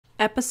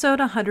Episode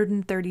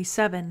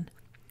 137,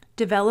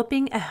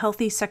 Developing a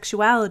Healthy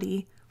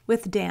Sexuality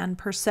with Dan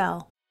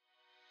Purcell.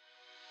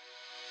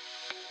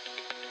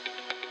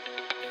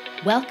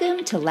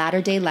 Welcome to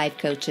Latter-day Life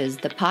Coaches,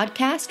 the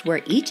podcast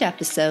where each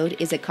episode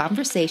is a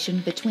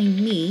conversation between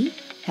me,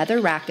 Heather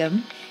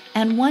Rackham,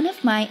 and one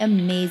of my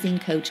amazing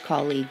coach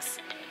colleagues.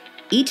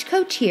 Each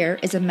coach here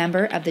is a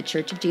member of the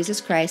Church of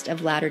Jesus Christ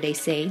of Latter-day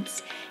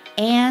Saints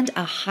and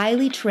a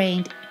highly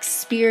trained,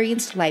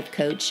 experienced life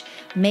coach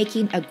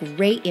making a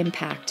great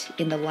impact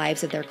in the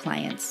lives of their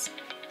clients.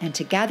 And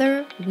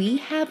together, we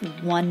have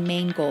one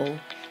main goal,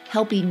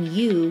 helping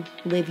you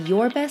live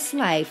your best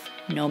life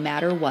no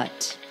matter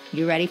what.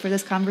 You ready for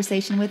this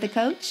conversation with a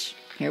coach?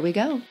 Here we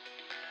go.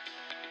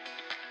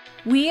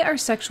 We are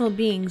sexual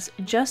beings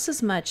just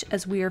as much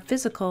as we are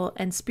physical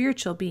and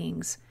spiritual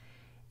beings.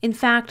 In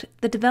fact,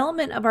 the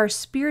development of our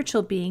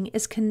spiritual being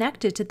is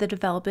connected to the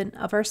development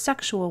of our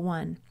sexual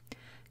one.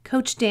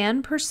 Coach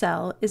Dan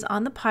Purcell is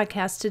on the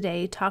podcast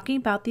today talking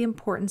about the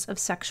importance of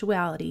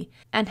sexuality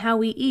and how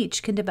we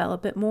each can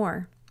develop it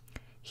more.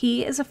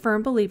 He is a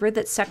firm believer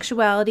that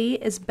sexuality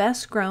is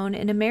best grown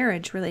in a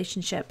marriage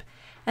relationship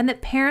and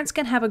that parents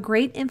can have a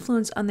great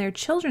influence on their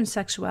children's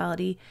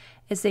sexuality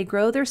as they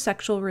grow their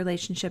sexual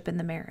relationship in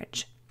the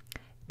marriage.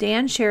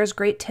 Dan shares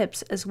great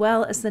tips as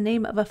well as the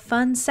name of a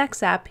fun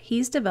sex app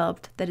he's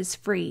developed that is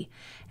free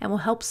and will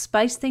help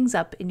spice things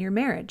up in your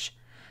marriage.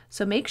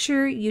 So make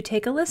sure you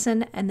take a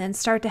listen and then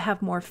start to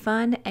have more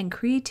fun and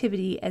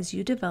creativity as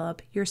you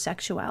develop your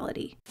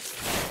sexuality.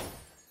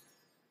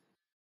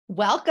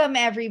 Welcome,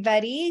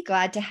 everybody.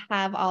 Glad to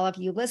have all of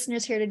you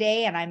listeners here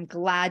today, and I'm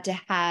glad to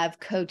have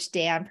Coach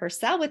Dan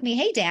Purcell with me.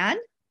 Hey, Dan.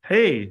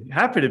 Hey,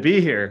 happy to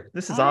be here.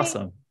 This is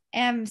awesome. I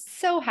am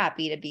so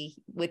happy to be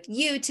with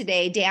you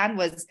today.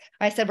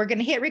 I said, we're going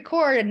to hit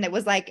record, and it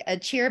was like a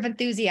cheer of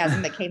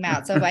enthusiasm that came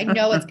out. So I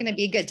know it's going to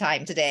be a good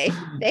time today.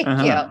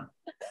 Thank you.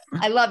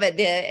 I love it.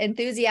 The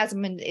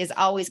enthusiasm is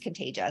always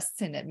contagious,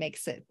 and it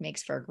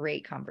makes for a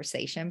great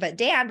conversation. But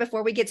Dan,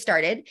 before we get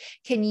started,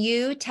 can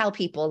you tell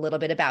people a little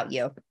bit about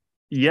you?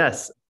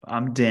 Yes,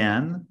 I'm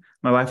Dan.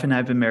 My wife and I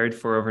have been married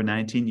for over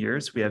 19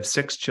 years. We have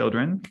 6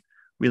 children.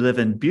 We live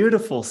in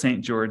beautiful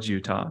St. George,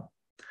 Utah.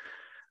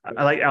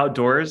 I like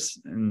outdoors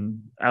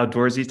and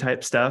outdoorsy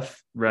type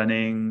stuff,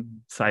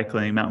 running,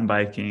 cycling, mountain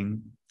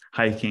biking,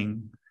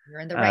 hiking. You're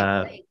in the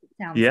right place.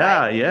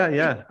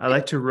 Yeah. I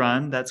like to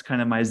run. That's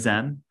kind of my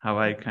zen, how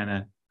I kind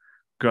of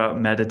go out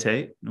and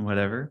meditate and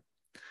whatever.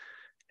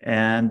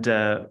 And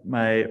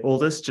my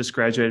oldest just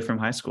graduated from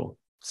high school.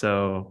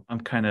 So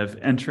I'm kind of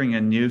entering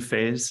a new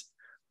phase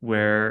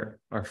where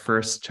our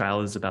first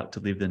child is about to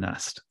leave the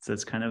nest. So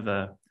it's kind of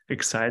a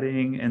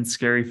exciting and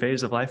scary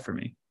phase of life for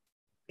me.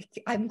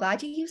 I'm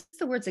glad you used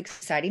the words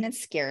exciting and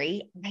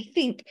scary. I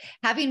think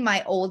having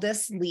my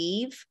oldest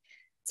leave,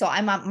 so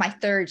my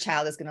third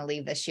child is going to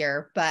leave this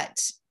year, but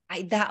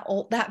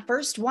that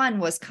first one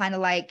was kind of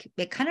like,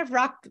 it kind of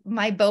rocked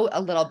my boat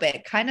a little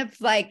bit, kind of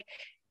like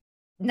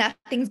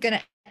nothing's going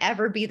to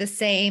ever be the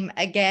same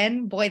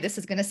again. Boy, this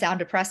is going to sound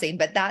depressing,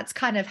 but that's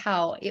kind of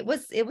how it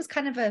was. It was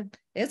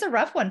a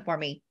rough one for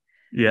me.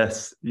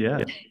 Yes. Yeah.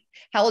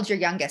 How old's your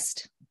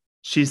youngest?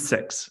 She's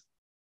 6.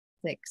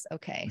 6.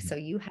 Okay. So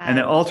you have, and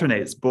it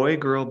alternates boy,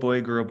 girl, boy,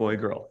 girl, boy,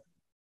 girl.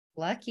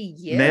 Lucky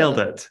you. Nailed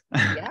it.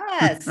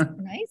 Yes.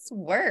 Nice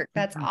work.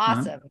 That's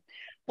awesome.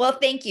 Well,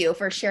 thank you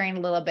for sharing a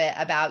little bit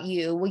about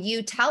you. Will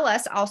you tell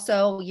us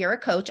also, you're a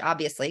coach,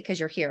 obviously, because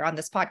you're here on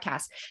this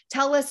podcast.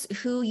 Tell us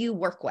who you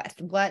work with,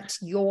 what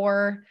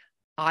your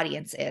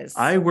audience is.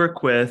 I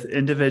work with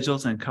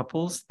individuals and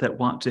couples that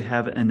want to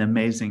have an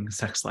amazing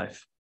sex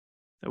life,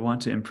 that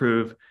want to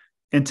improve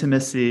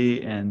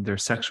intimacy and their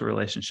sexual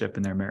relationship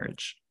in their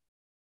marriage.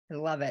 I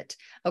love it.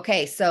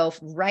 Okay. So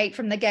right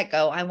from the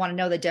get-go, I want to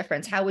know the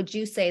difference. How would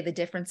you say the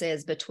difference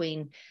is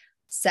between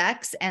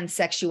sex and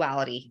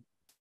sexuality?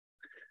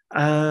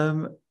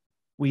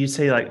 You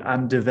say like,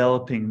 I'm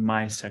developing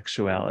my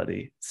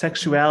sexuality.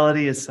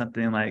 Sexuality is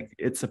something like,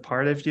 it's a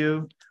part of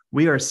you.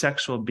 We are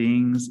sexual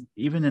beings,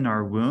 even in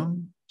our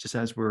womb, just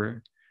as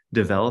we're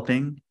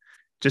developing,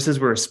 just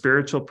as we're a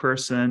spiritual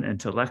person,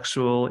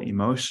 intellectual,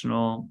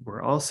 emotional,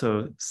 we're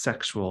also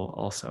sexual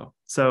also.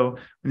 So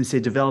when you say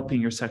developing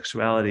your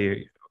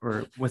sexuality,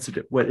 or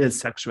what is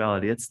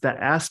sexuality? It's that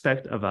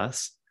aspect of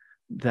us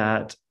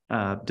that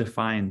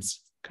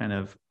defines kind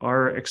of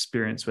our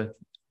experience with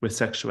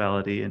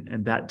sexuality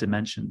and that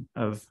dimension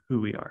of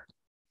who we are.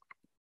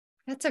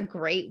 That's a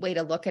great way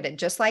to look at it.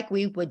 Just like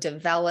we would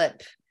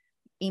develop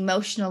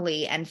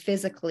emotionally and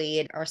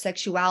physically, our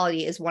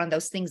sexuality is one of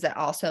those things that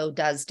also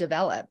does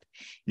develop.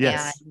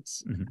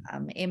 Yes.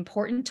 And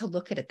important to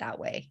look at it that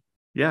way.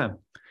 Yeah.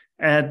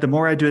 And the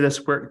more I do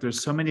this work,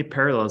 there's so many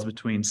parallels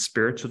between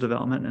spiritual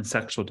development and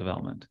sexual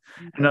development.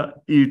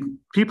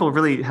 People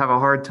really have a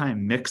hard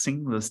time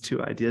mixing those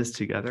two ideas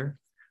together,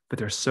 but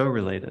they're so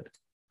related.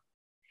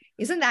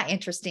 Isn't that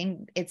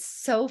interesting? It's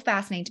so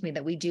fascinating to me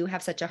that we do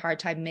have such a hard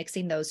time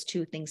mixing those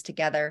two things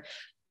together.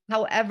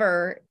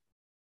 However,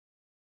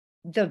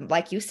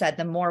 like you said,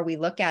 the more we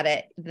look at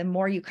it, the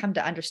more you come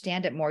to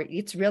understand it more.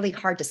 It's really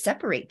hard to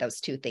separate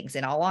those two things,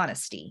 in all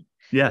honesty.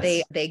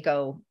 Yes. They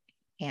go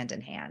hand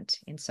in hand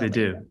in so They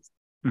many do. ways.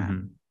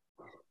 Mm-hmm.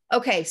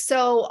 Okay,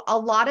 so a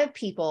lot of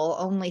people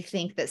only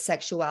think that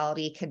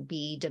sexuality can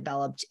be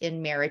developed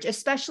in marriage,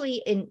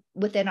 especially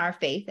within our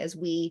faith, as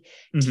we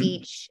Mm-hmm.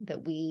 teach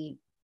that we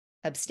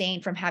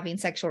abstain from having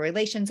sexual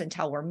relations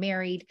until we're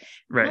married.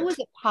 Right. How is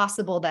it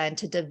possible then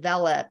to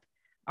develop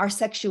our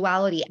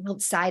sexuality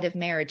outside of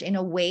marriage in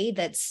a way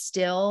that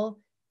still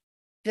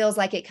feels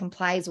like it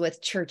complies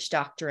with church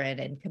doctrine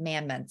and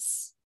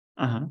commandments?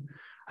 Uh-huh.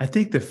 I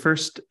think the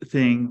first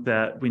thing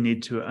that we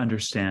need to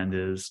understand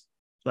is,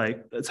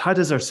 like, it's how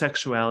does our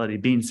sexuality,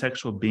 being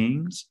sexual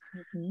beings,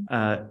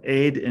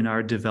 aid in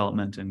our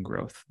development and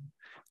growth?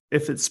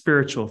 If it's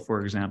spiritual,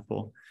 for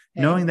example,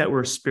 knowing that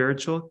we're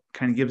spiritual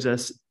kind of gives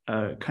us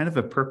kind of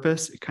a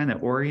purpose. It kind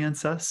of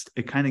orients us.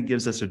 It kind of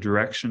gives us a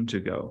direction to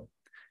go,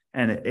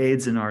 and it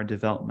aids in our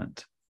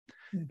development.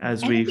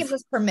 As and it gives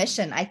us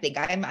permission. I think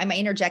I'm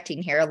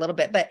interjecting here a little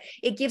bit, but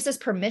it gives us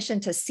permission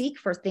to seek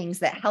for things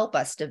that help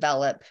us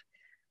develop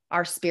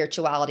our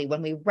spirituality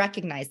when we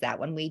recognize that,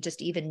 when we just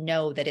even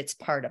know that it's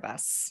part of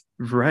us.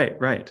 Right.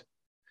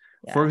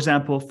 Yeah. For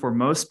example, for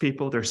most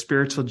people, their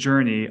spiritual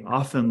journey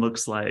often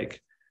looks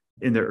like,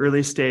 in their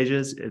early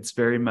stages, it's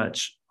very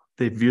much,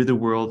 they view the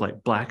world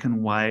like black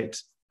and white,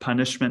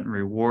 punishment and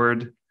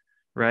reward,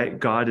 right?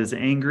 God is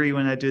angry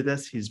when I do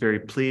this. He's very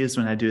pleased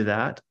when I do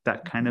that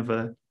kind of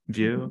a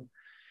view.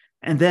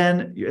 And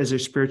then as your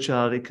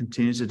spirituality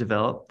continues to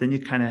develop, then you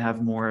kind of have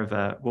more of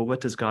a, well,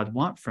 what does God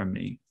want from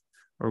me?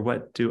 Or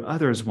what do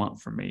others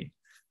want from me?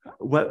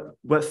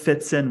 What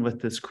fits in with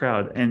this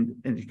crowd? And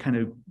you kind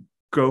of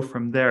go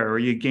from there, or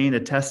you gain a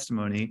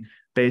testimony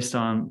based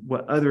on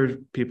what other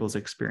people's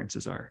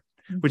experiences are,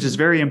 which is a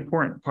very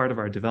important part of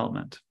our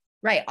development.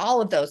 Right.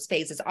 All of those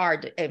phases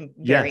are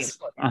very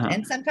important.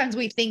 And sometimes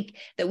we think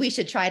that we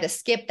should try to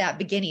skip that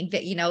beginning,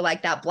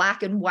 like that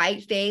black and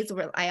white phase,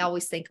 where I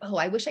always think, oh,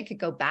 I wish I could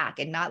go back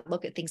and not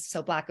look at things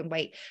so black and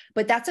white.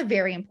 But that's a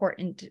very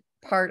important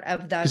part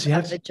of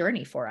the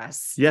journey for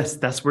us. Yes,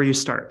 that's where you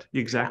start.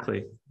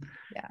 Exactly.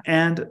 Yeah.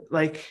 And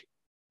like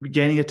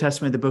gaining a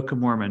testimony of the Book of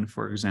Mormon,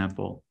 for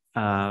example.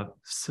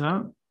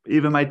 So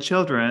even my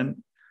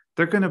children,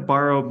 they're going to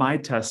borrow my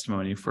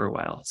testimony for a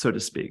while, so to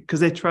speak, because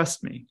they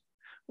trust me,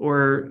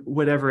 or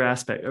whatever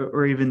aspect,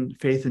 or even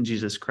faith in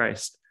Jesus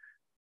Christ.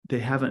 They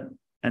haven't.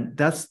 And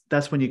that's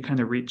when you kind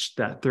of reach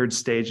that third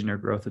stage in your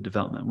growth and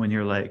development, when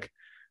you're like,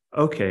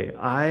 okay,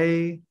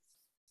 I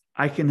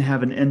can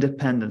have an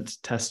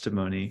independent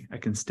testimony. I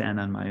can stand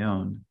on my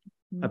own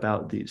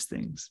about these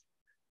things.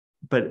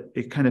 But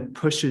it kind of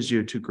pushes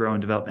you to grow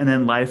and develop. And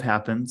then life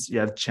happens. You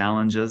have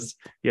challenges.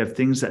 You have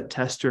things that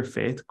test your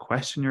faith,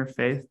 question your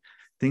faith.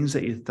 Things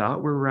that you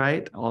thought were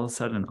right all of a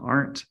sudden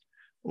aren't.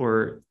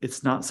 Or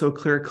it's not so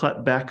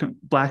clear-cut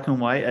black and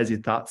white as you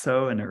thought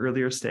so in an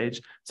earlier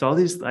stage. So all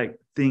these like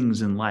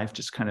things in life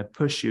just kind of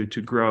push you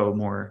to grow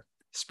more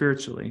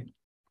spiritually.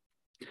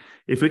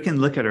 If we can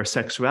look at our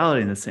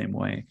sexuality in the same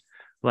way,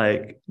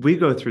 like we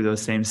go through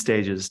those same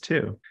stages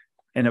too.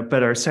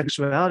 But our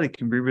sexuality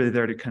can be really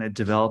there to kind of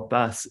develop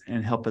us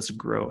and help us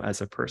grow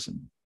as a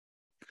person.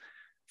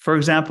 For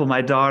example,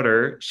 my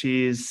daughter,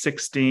 she's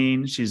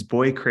 16, she's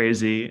boy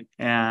crazy.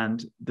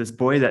 And this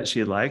boy that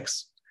she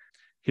likes,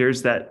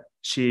 here's that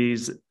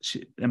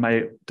and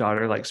my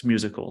daughter likes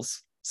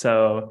musicals.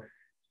 So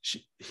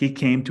he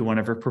came to one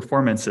of her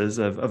performances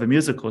of a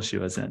musical she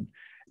was in.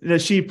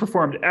 She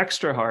performed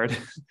extra hard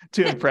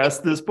to impress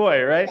this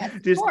boy, right?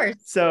 Yes, of course.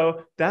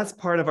 So that's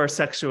part of our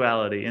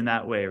sexuality in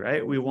that way,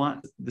 right? We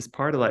want this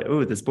part of like,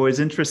 oh, this boy's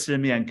interested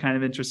in me. I'm kind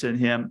of interested in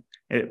him.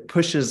 It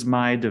pushes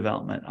my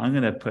development. I'm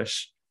going to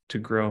push to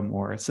grow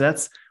more. So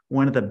that's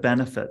one of the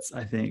benefits,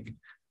 I think,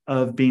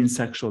 of being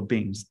sexual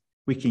beings.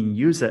 We can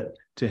use it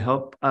to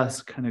help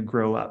us kind of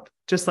grow up,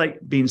 just like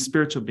being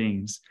spiritual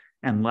beings,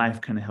 and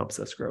life kind of helps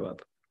us grow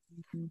up.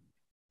 Mm-hmm.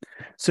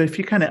 So if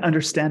you kind of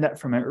understand that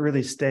from an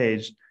early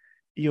stage,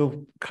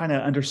 you'll kind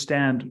of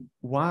understand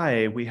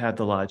why we have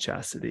the law of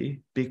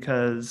chastity,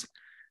 because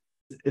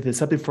if it's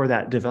something for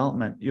that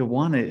development, you'll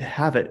want to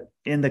have it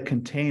in the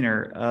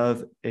container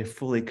of a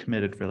fully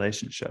committed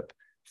relationship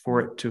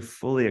for it to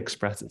fully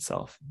express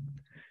itself.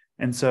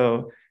 And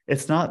so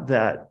it's not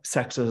that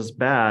sex is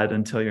bad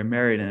until you're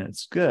married and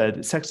it's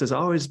good. Sex has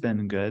always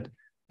been good,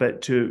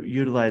 but to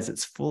utilize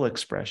its full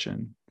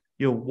expression,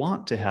 you'll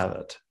want to have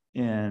it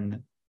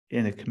in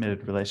a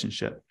committed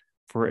relationship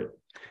for it,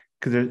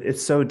 because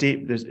it's so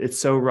deep, it's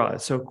so raw,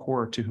 it's so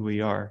core to who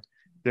we are.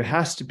 There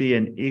has to be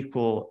an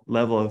equal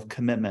level of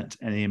commitment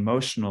and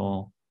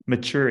emotional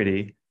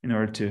maturity in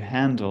order to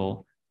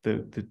handle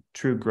the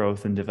true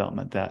growth and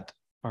development that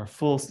our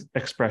full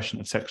expression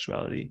of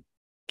sexuality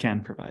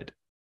can provide.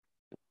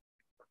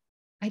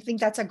 I think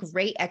that's a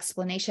great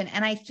explanation.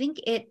 And I think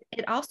it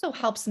also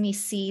helps me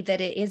see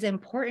that it is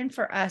important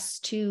for us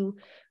to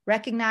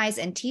recognize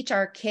and teach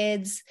our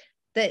kids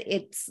that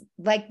it's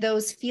like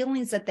those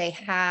feelings that they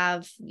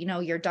have,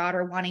 your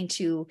daughter wanting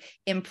to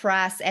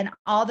impress and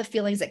all the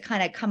feelings that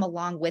kind of come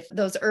along with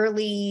those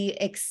early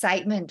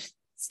excitement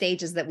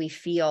stages that we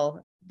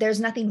feel.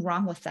 There's nothing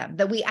wrong with them,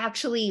 that we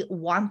actually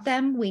want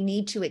them. We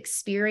need to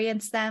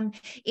experience them.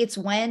 It's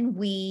when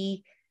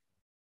we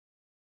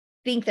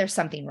think there's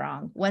something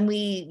wrong, when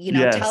we,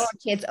 Yes. tell our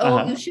kids,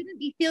 oh, you shouldn't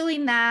be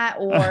feeling that,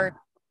 or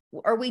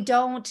we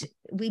don't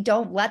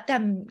let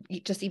them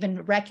just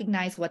even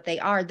recognize what they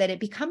are, that it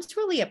becomes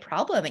really a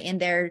problem in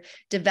their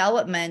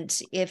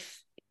development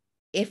if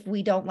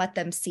we don't let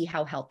them see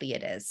how healthy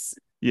it is.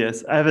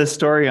 Yes, I have a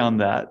story on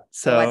that.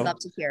 So I'd love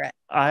to hear it.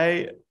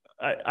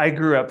 I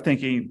grew up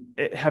thinking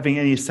having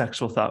any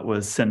sexual thought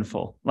was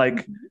sinful.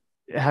 Like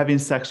having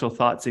sexual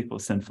thoughts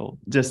equals sinful.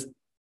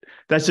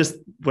 That's just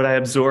what I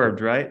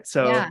absorbed, right?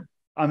 So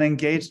I'm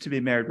engaged to be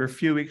married. We're a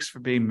few weeks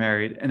from being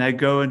married. And I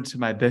go into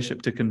my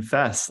bishop to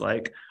confess,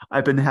 like,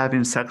 I've been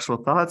having sexual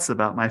thoughts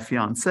about my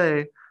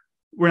fiance.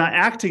 We're not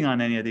acting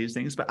on any of these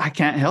things, but I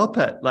can't help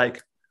it.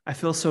 Like, I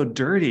feel so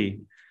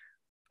dirty.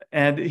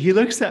 And he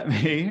looks at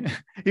me.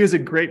 He was a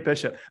great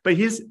bishop, but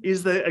he's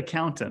the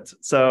accountant.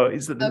 So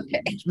he's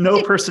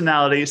no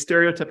personality,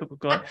 stereotypical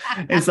guy.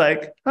 He's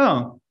like,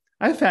 oh,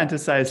 I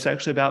fantasize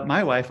sexually about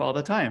my wife all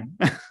the time.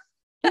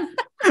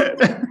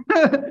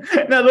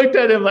 And I looked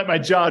at him like my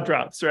jaw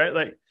drops, right?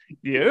 Like,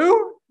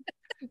 you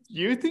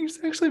think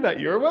sexually about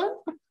your wife?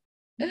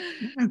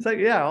 It's like,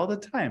 yeah, all the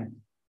time.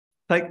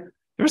 Like,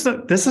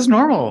 this is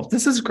normal.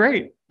 This is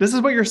great. This is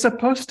what you're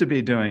supposed to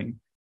be doing.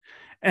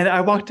 And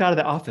I walked out of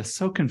the office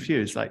so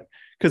confused, like,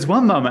 because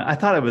one moment I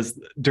thought it was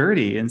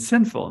dirty and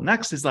sinful.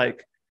 Next is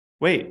like,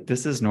 wait,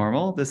 this is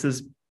normal. This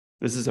is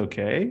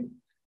okay.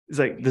 It's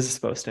like, this is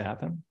supposed to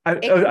happen.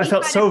 I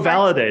felt so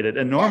validated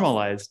and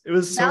normalized. Yes. It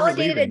was so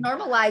validated relieving. And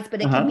normalized,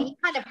 but it can be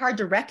kind of hard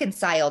to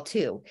reconcile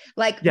too.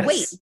 Like,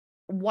 wait,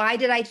 why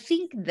did I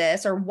think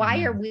this? Or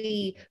why are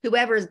we,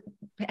 whoever's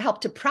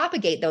helped to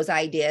propagate those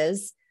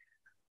ideas?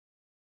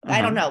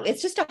 I don't know.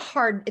 It's just a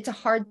hard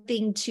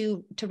thing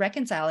to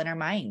reconcile in our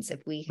minds if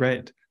we.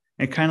 Right.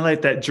 And kind of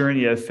like that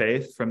journey of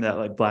faith from that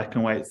like black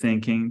and white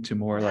thinking to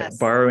more like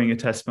borrowing a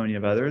testimony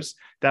of others.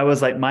 That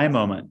was like my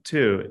moment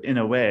too, in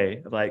a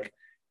way. Like,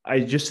 I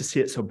used to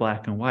see it so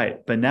black and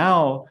white, but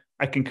now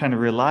I can kind of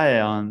rely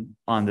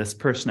on this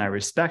person I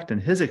respect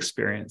and his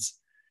experience.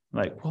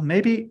 Like, well,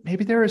 maybe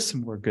there is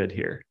some more good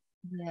here.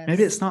 Yes.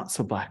 Maybe it's not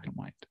so black and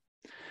white.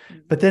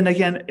 But then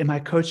again, in my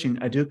coaching,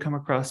 I do come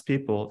across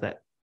people that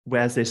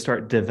as they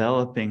start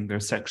developing their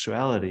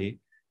sexuality,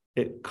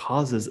 it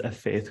causes a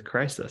faith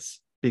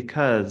crisis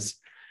because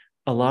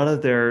a lot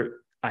of their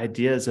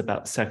ideas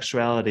about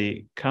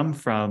sexuality come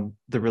from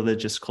the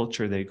religious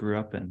culture they grew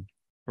up in,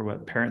 or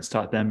what parents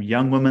taught them,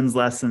 young women's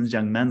lessons,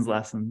 young men's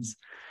lessons.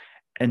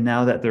 And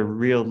now that their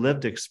real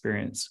lived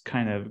experience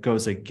kind of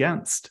goes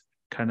against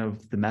kind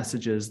of the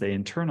messages they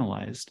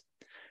internalized,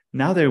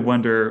 now they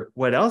wonder,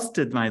 what else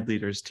did my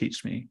leaders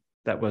teach me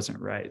that wasn't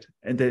right?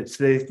 And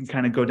so they can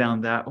kind of go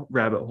down that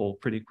rabbit hole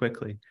pretty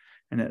quickly.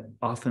 And it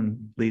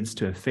often leads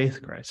to a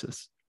faith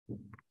crisis,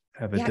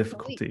 have a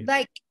difficulty.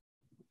 Like,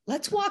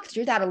 let's walk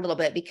through that a little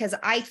bit, because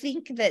I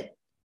think that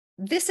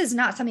this is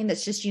not something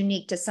that's just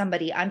unique to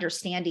somebody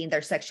understanding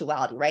their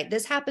sexuality, right?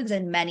 This happens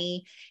in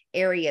many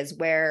areas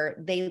where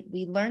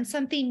we learn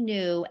something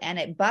new and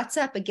it butts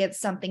up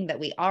against something that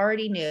we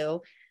already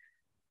knew,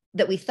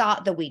 that we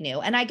thought that we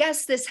knew. And I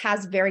guess this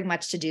has very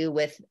much to do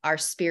with our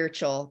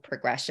spiritual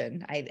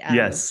progression.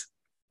 Yes.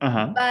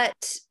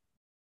 But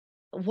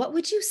what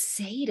would you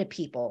say to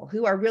people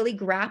who are really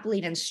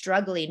grappling and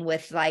struggling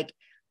with, like,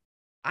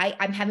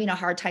 I'm having a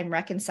hard time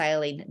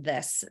reconciling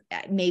this.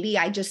 Maybe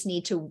I just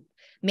need to,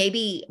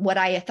 maybe what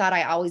I thought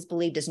I always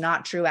believed is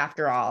not true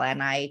after all,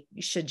 and I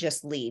should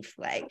just leave.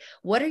 Like,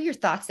 what are your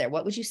thoughts there?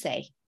 What would you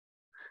say?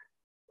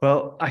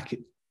 Well, I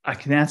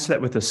can answer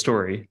that with a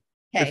story.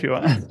 Okay, if you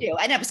want. Please do.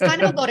 And it was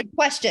kind of a loaded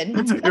question.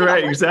 You're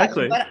right,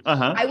 exactly. Question, but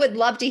I would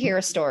love to hear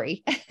a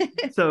story.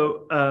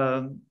 So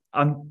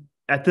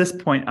at this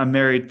point, I'm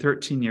married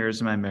 13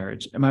 years in my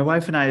marriage, and my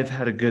wife and I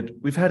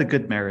we've had a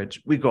good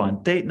marriage. We go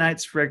on date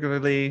nights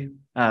regularly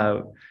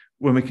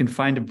when we can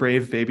find a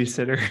brave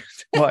babysitter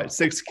to watch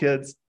 6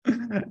 kids,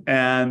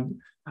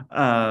 and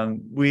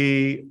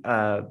we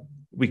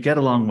get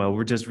along well.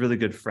 We're just really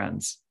good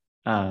friends.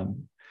 But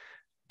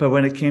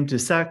when it came to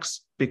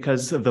sex,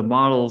 because of the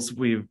models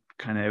we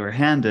kind of were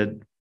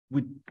handed,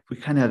 we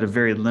kind of had a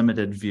very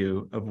limited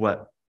view of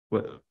what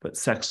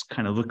sex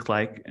kind of looked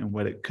like and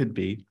what it could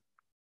be.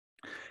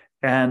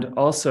 And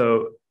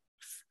also,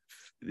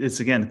 it's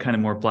again kind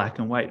of more black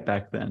and white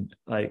back then,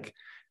 like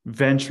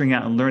venturing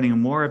out and learning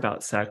more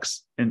about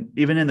sex. And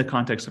even in the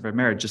context of our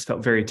marriage, just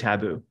felt very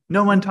taboo.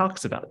 No one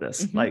talks about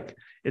this. Mm-hmm. Like,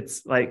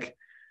 it's like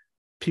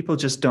people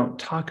just don't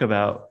talk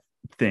about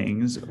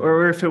things,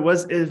 or if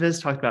it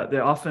is talked about,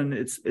 often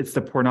it's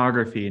the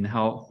pornography and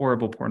how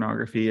horrible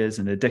pornography is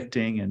and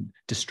addicting and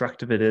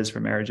destructive it is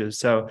for marriages.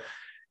 So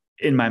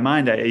in my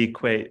mind, I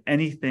equate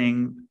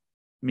anything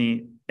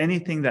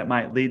that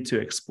might lead to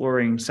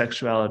exploring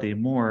sexuality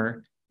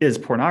more is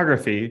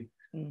pornography.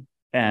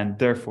 and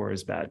therefore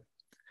is bad.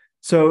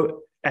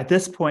 So at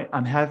this point,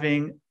 I'm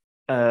having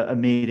a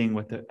meeting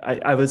with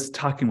I was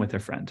talking with a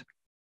friend,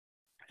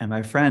 and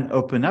my friend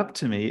opened up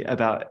to me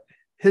about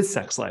his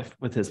sex life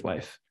with his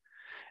wife.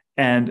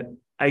 And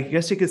I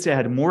guess you could say I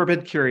had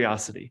morbid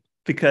curiosity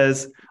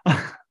because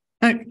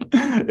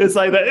it's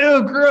like that,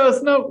 ew,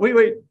 gross. No,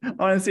 wait. I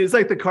want to see. It's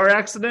like the car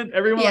accident.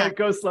 Everyone like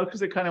goes slow because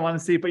they kind of want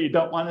to see, but you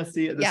don't want to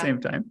see at the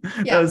same time.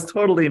 That was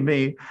totally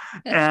me.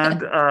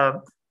 And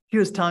he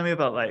was telling me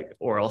about like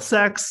oral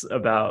sex,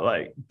 about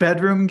like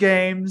bedroom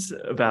games,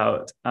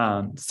 about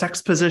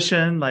sex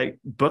position, like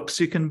books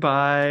you can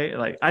buy.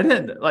 Like I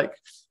didn't like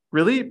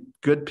really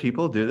good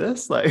people do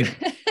this. Like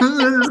this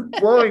is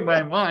blowing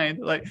my mind.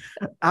 Like,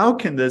 how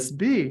can this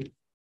be?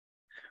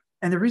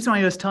 And the reason why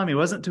he was telling me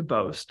wasn't to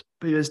boast,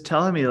 but he was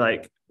telling me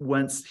like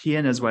once he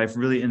and his wife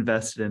really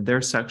invested in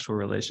their sexual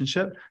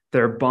relationship,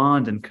 their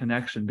bond and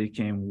connection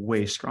became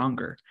way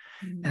stronger.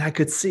 Mm-hmm. And I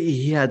could see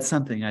he had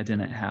something I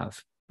didn't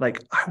have. Like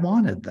I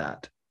wanted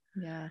that.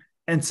 Yeah.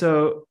 And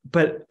so,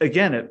 but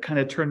again, it kind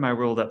of turned my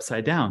world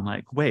upside down.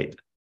 Like, wait,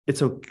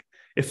 it's okay.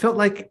 It felt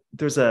like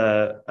there's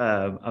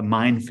a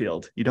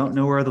minefield. You don't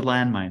know where the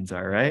landmines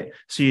are, right?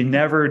 So you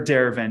never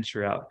dare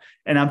venture out.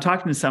 And I'm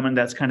talking to someone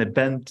that's kind of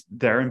been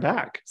there and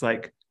back. It's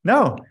like,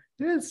 no,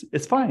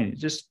 it's fine. You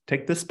just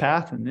take this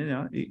path and,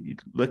 you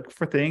look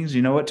for things,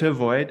 you know what to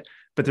avoid,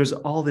 but there's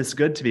all this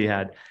good to be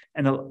had.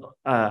 And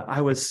I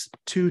was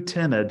too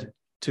timid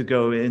to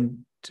go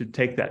in to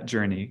take that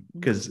journey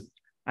because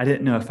I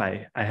didn't know if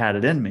I had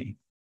it in me.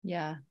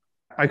 Yeah.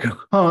 I go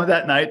home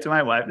that night to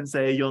my wife and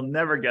say, you'll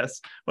never guess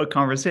what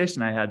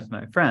conversation I had with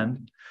my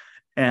friend.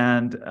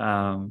 And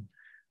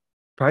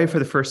probably for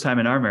the first time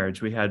in our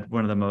marriage, we had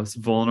one of the most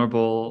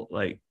vulnerable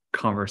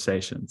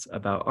conversations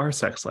about our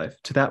sex life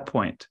to that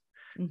point.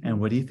 Mm-hmm. And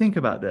what do you think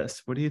about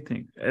this? What do you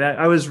think? And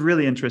I was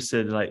really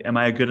interested, am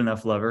I a good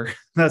enough lover?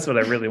 That's what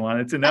I really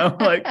wanted to know.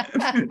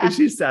 Is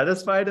she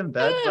satisfied in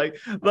bed?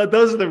 But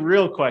those are the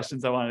real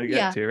questions I wanted to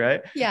get to,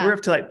 right? Yeah. We're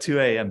up to 2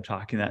 a.m.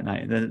 talking that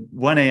night. And then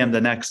 1 a.m.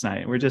 the next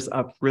night. We're just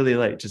up really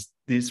late. Just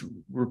these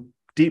were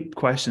deep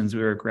questions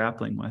we were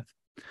grappling with.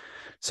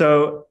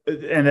 So,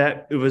 and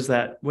it was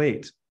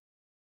wait,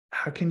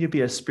 how can you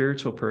be a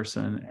spiritual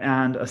person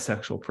and a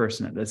sexual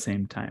person at the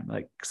same time?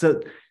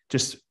 So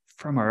just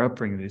from our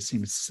upbringing, it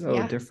seems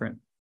so different.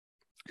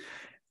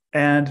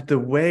 And the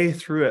way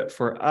through it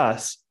for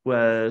us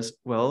was,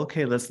 well,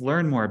 okay, let's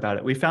learn more about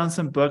it. We found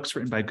some books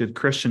written by good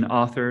Christian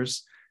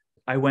authors.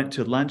 I went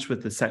to lunch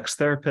with a sex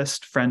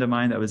therapist friend of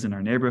mine that was in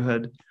our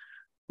neighborhood.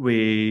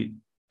 We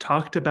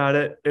talked about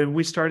it and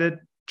we started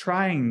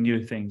trying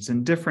new things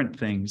and different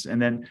things.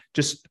 And then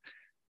just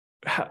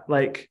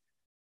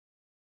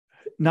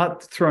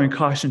not throwing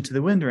caution to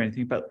the wind or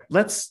anything, but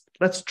let's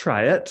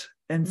try it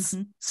and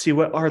see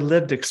what our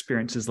lived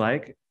experience is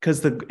like. Because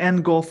the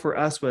end goal for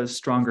us was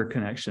stronger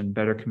connection,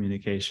 better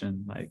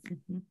communication,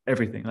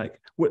 everything.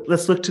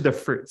 Let's look to the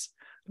fruits,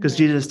 because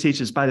Jesus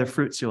teaches by the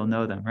fruits you'll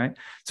know them, right?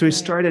 So we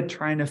started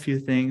trying a few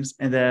things,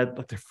 and then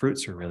the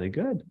fruits are really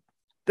good.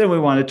 Then we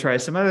want to try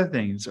some other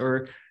things,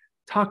 or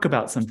talk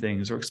about some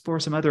things, or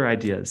explore some other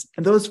ideas,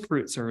 and those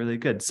fruits are really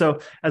good. So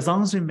as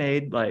long as we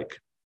made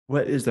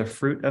what is the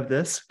fruit of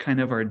this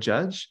kind of our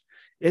judge,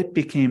 it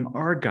became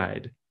our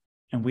guide.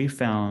 And we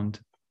found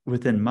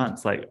within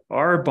months,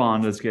 our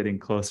bond was getting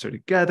closer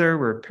together.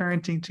 We're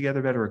parenting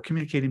together better. We're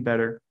communicating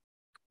better.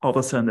 All of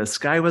a sudden, the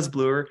sky was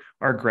bluer.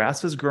 Our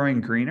grass was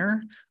growing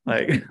greener.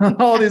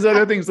 All these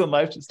other things in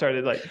life just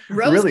started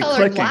really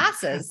clicking.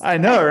 Glasses. I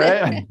know,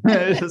 right?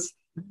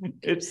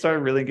 It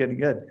started really getting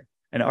good.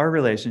 And our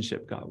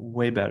relationship got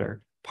way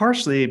better,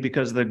 partially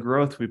because of the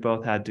growth we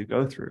both had to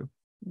go through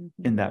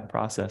in that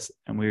process.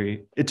 And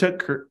we're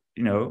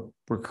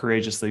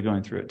courageously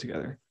going through it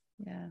together.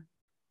 Yeah.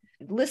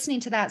 Listening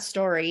to that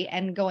story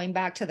and going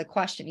back to the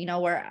question,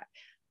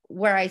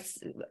 what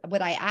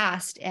I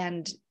asked,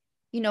 and,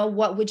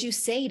 what would you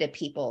say to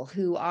people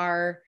who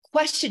are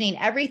questioning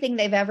everything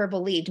they've ever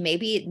believed?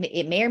 Maybe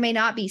it may or may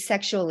not be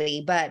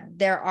sexually, but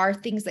there are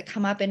things that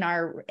come up in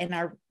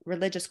our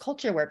religious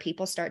culture where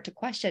people start to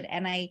question.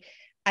 And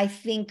I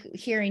think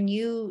hearing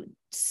you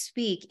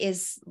speak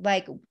is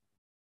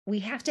we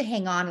have to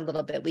hang on a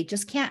little bit. We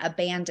just can't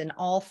abandon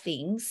all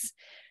things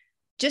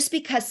just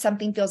because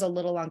something feels a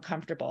little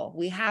uncomfortable.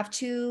 We have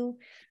to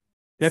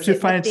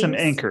find some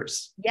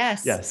anchors.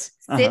 Yes.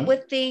 Uh-huh. Sit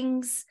with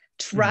things,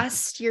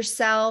 trust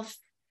yourself.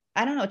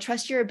 I don't know,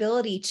 trust your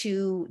ability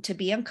to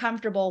be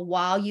uncomfortable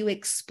while you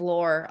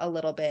explore a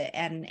little bit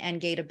and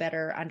gain a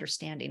better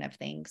understanding of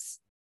things.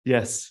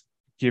 Yes.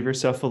 Give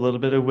yourself a little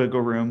bit of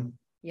wiggle room.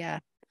 Yeah.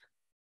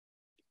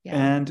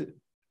 And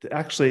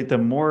actually, the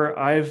more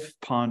I've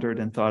pondered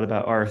and thought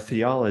about our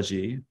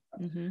theology,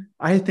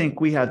 I think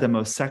we have the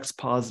most sex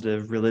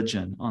positive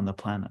religion on the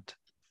planet,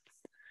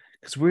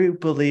 because we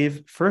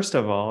believe, first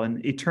of all,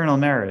 in eternal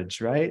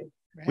marriage, right?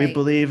 We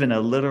believe in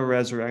a literal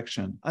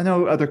resurrection. I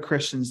know other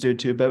Christians do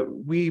too, but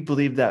we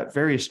believe that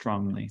very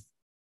strongly.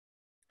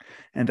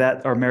 And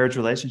that our marriage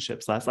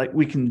relationships last,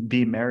 we can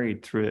be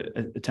married through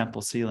a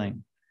temple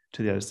ceiling.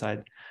 to the other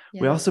side.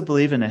 Yeah. We also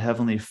believe in a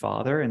heavenly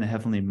Father and a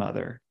heavenly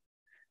Mother,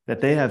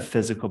 that they have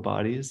physical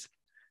bodies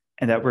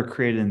and that we're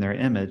created in their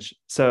image.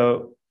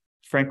 So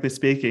frankly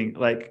speaking,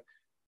 like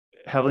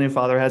Heavenly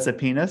Father has a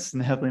penis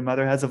and the Heavenly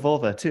Mother has a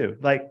vulva too.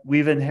 Like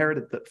we've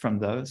inherited from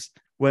those.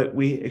 What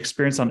we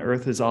experience on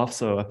earth is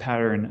also a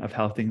pattern of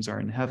how things are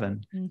in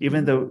heaven,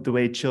 even though the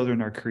way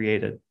children are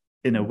created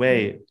in a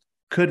way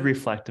could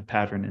reflect a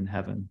pattern in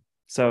heaven.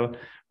 So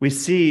we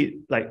see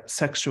like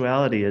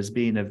sexuality as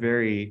being a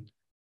very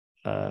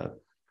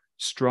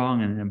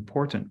strong and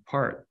important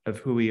part of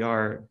who we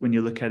are when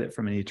you look at it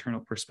from an eternal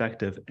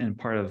perspective and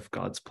part of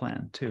God's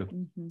plan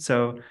too.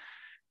 So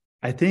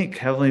I think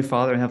Heavenly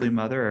Father and Heavenly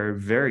Mother are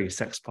very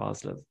sex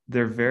positive.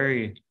 They're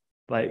very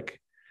like,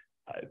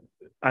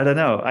 I don't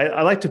know.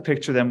 I like to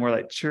picture them more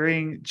like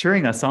cheering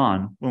us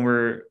on when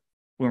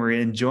we're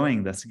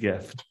enjoying this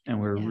gift and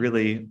we're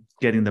really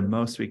getting the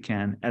most we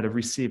can out of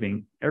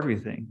receiving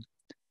everything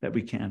that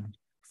we can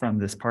from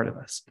this part of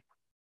us.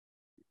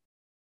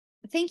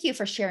 Thank you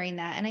for sharing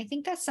that. And I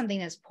think that's something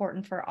that's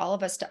important for all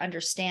of us to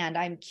understand.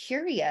 I'm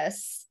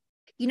curious,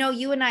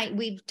 you and I,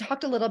 we've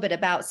talked a little bit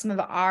about some of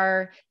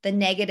the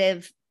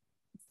negative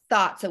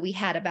thoughts that we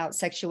had about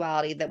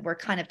sexuality that were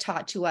kind of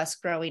taught to us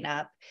growing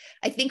up.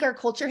 I think our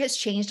culture has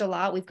changed a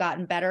lot. We've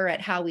gotten better at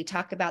how we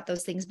talk about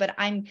those things, but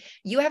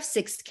you have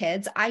 6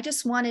 kids. I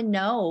just want to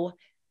know,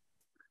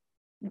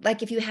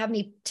 like, if you have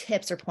any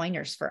tips or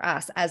pointers for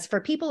us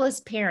for people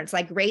as parents,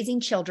 like raising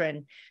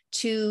children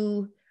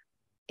to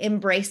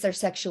embrace their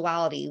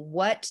sexuality.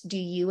 What do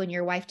you and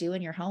your wife do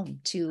in your home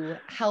to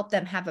help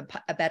them have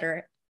a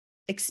better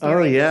experience?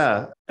 Oh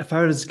yeah. If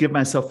I were to give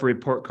myself a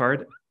report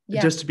card,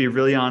 just to be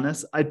really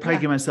honest, I'd probably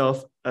give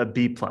myself a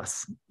B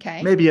plus,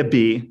 maybe a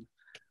B.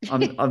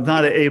 I'm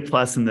not an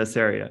A+ in this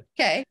area.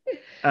 Okay.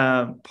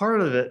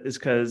 Part of it is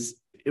because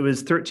it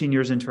was 13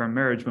 years into our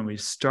marriage when we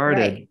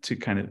started to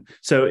kind of,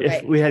 so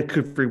if we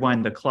could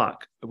rewind the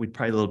clock, we'd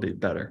probably a little bit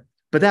better.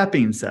 But that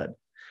being said,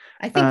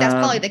 I think that's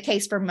probably the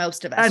case for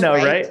most of us. I know,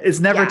 right? It's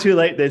never too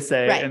late, they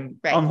say. And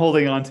I'm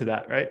holding on to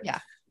that, right? Yeah.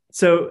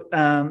 So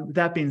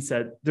that being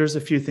said, there's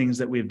a few things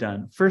that we've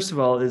done. First of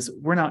all, is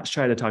we're not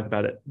shy to talk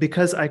about it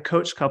because I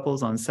coach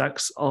couples on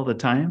sex all the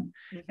time.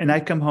 And I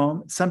come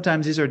home,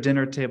 sometimes these are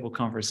dinner table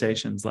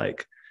conversations,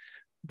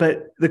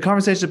 but the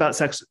conversation about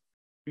sex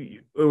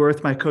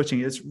with my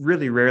coaching is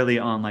really rarely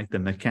on like the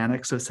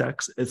mechanics of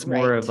sex. It's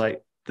more of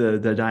like the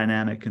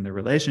dynamic in the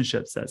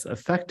relationships that's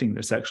affecting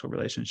their sexual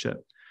relationship.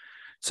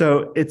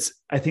 So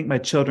I think my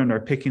children are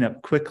picking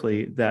up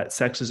quickly that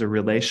sex is a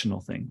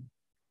relational thing.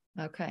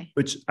 Okay.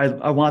 Which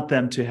I want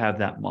them to have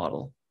that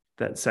model,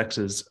 that sex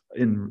is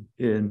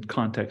in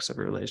context of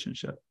a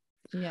relationship.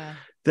 Yeah.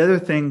 The other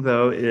thing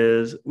though,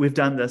 is we've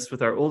done this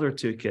with our older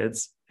 2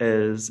 kids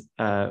is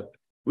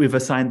we've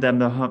assigned them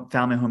the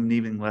family home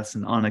evening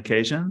lesson on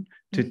occasion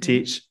to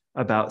teach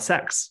about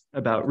sex,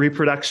 about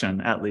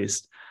reproduction at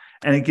least.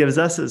 And it gives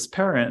us as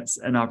parents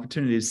an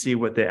opportunity to see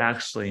what they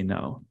actually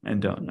know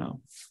and don't know.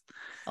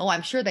 Oh,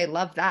 I'm sure they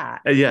love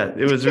that. Yeah,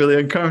 it was really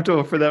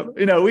uncomfortable for them.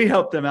 We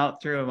helped them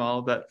out through them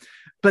all, but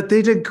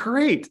they did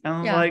great. And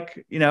I'm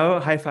like,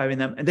 high-fiving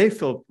them, and they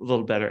feel a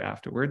little better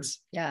afterwards.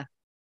 Yeah.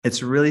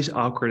 It's really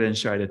awkward and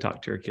shy to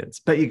talk to your kids,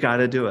 but you got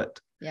to do it.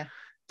 Yeah.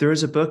 There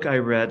was a book I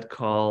read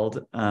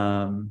called,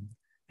 and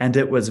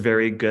it was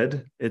very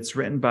good. It's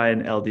written by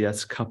an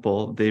LDS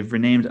couple. They've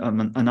renamed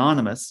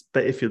Anonymous,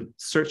 but if you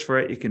search for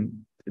it, you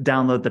can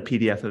download the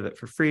PDF of it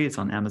for free. It's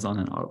on Amazon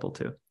and Audible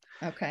too.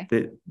 Okay.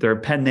 Their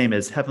pen name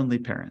is Heavenly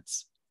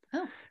Parents.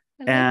 Oh,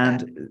 I like and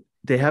that.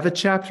 They have a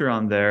chapter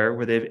on there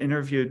where they've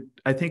interviewed,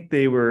 I think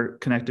they were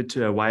connected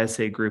to a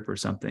YSA group or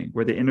something,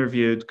 where they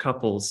interviewed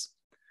couples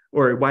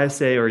or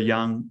YSA or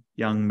young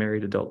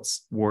married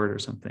adults ward or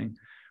something,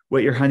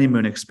 what your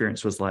honeymoon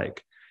experience was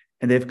like.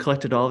 And they've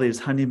collected all these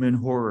honeymoon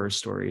horror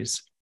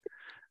stories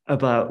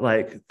about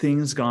like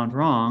things gone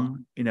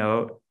wrong,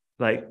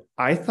 like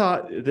I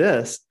thought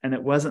this and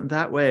it wasn't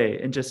that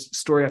way. And just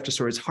story after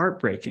story is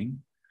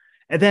heartbreaking.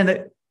 And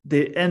then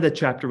they end the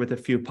chapter with a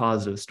few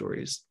positive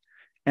stories.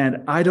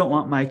 And I don't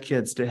want my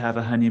kids to have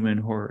a honeymoon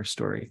horror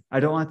story. I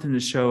don't want them to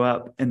show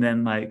up and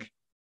then like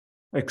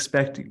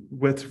expecting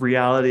with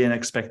reality and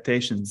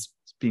expectations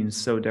being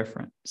so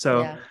different.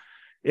 So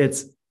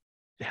it's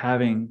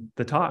having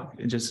the talk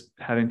and just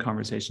having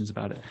conversations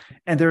about it.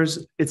 And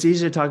it's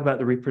easy to talk about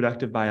the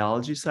reproductive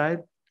biology side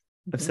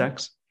of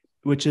sex,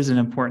 which is an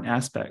important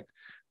aspect.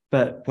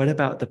 But what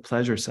about the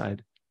pleasure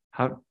side?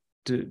 How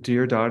do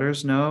your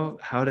daughters know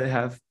how to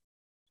have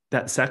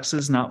that sex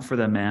is not for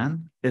the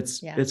man?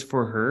 It's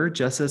for her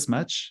just as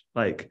much.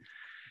 Like,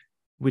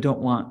 we don't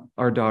want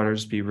our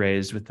daughters to be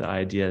raised with the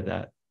idea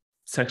that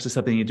sex is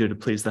something you do to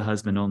please the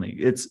husband only.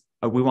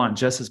 We want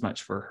just as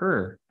much for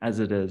her as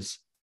it is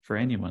for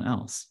anyone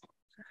else.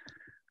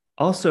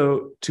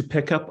 Also, to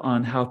pick up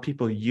on how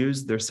people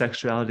use their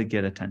sexuality to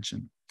get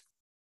attention.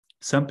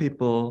 Some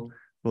people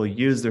will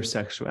use their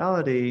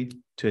sexuality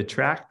to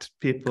attract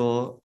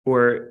people,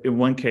 or in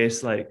one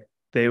case, like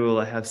they will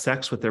have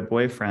sex with their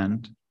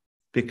boyfriend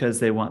because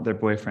they want their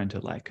boyfriend to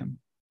like him.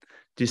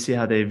 Do you see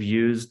how they've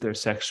used their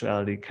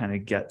sexuality to kind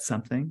of get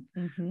something?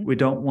 Mm-hmm. We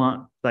don't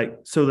want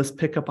so let's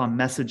pick up on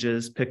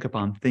messages, pick up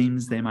on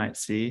themes they might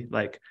see.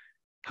 Like,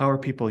 how are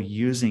people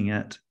using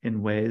it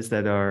in ways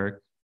that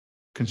are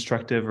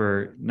constructive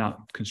or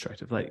not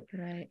constructive? Like,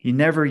 right. You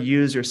never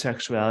use your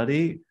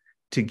sexuality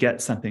to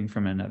get something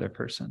from another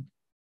person.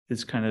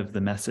 It's kind of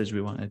the message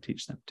we want to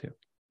teach them too.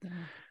 Yeah.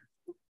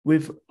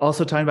 We've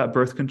also talked about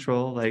birth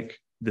control. Like,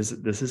 this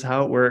is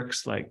how it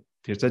works. Like,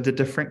 here's the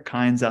different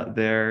kinds out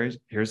there.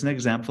 Here's an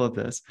example of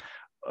this.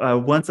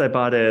 Once I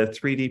bought a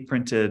 3D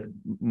printed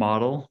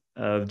model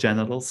of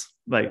genitals,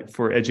 like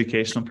for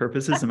educational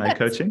purposes in my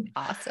coaching.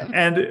 Awesome.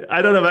 And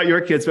I don't know about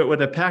your kids, but when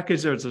the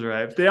package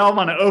arrived, they all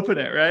want to open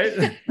it,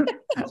 right?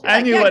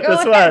 I knew what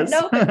this was.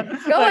 No, go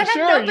ahead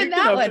and open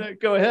that one. It.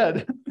 Go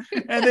ahead.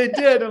 And they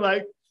did. I'm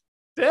like,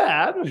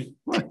 Dad,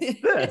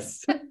 what's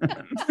this?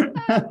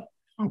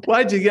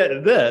 Why'd you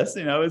get this?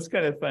 It's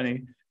kind of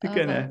funny to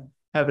kind of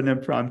have an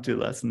impromptu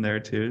lesson there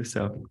too.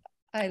 So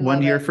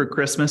one year for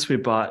Christmas, we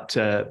bought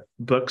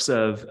books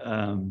of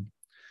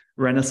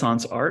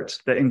Renaissance art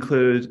that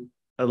include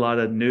a lot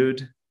of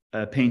nude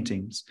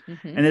paintings.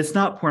 Mm-hmm. And it's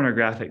not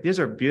pornographic. These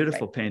are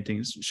beautiful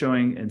paintings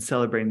showing and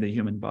celebrating the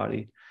human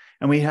body.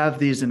 And we have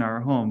these in our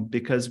home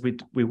because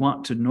we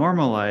want to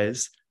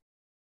normalize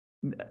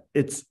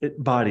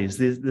bodies.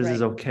 This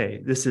is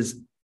okay. This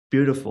is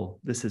beautiful.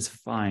 This is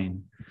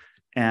fine.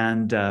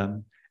 And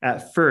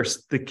at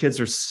first, the kids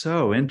are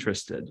so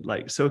interested,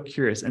 like so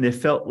curious, and they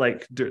felt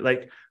like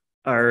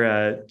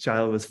our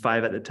child was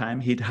 5 at the time.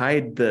 He'd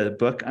hide the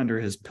book under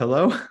his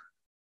pillow.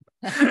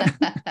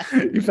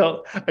 You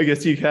felt, I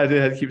guess you had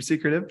to keep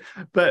secretive,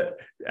 but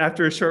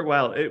after a short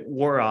while, it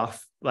wore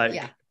off.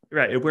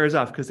 It wears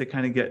off because they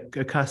kind of get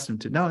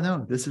accustomed to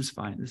no, this is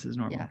fine, this is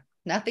normal. Yeah,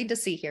 nothing to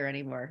see here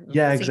anymore.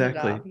 Yeah,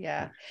 exactly.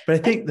 Yeah, but I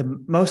think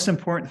the most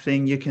important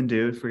thing you can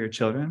do for your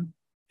children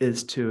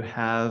is to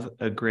have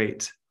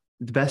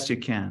the best you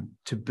can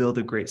to build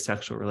a great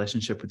sexual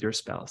relationship with your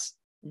spouse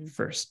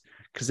first,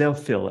 because they'll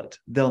feel it,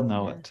 they'll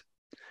know it.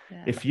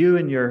 Yeah. If you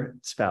and your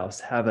spouse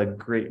have a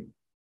great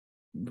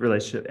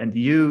relationship and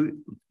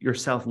you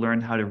yourself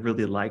learn how to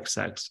really like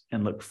sex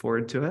and look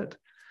forward to it,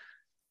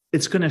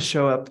 it's going to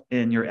show up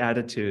in your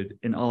attitude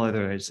in all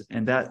other ways.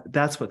 And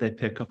that's what they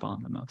pick up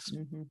on the most.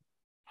 Mm-hmm.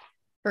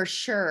 For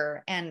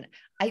sure. And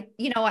I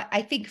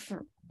think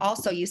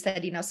also you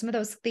said, some of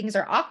those things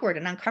are awkward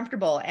and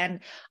uncomfortable. And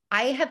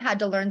I have had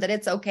to learn that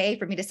it's okay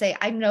for me to say,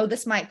 I know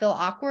this might feel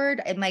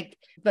awkward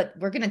but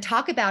we're going to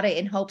talk about it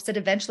in hopes that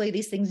eventually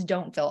these things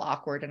don't feel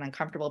awkward and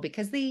uncomfortable,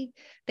 because they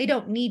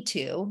don't need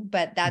to,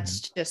 but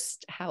that's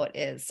just how it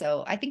is.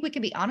 So I think we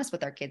can be honest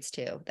with our kids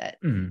too, that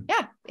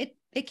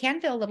it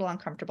can feel a little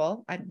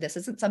uncomfortable. This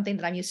isn't something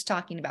that I'm used to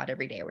talking about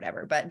every day or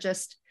whatever, but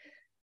just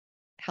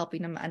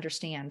helping them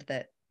understand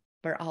that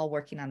we're all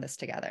working on this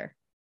together.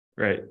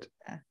 Right.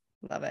 Yeah,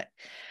 love it.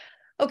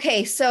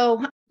 Okay.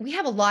 So we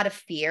have a lot of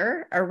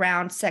fear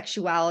around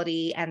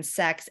sexuality and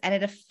sex, and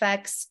it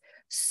affects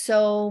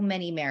so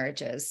many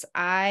marriages.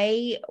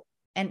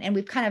 And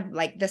we've kind of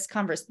like this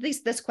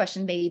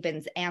question may have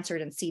been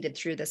answered and seeded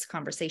through this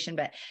conversation,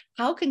 but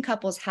how can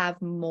couples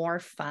have more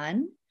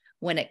fun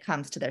when it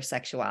comes to their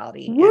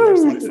sexuality? And their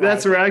sex life?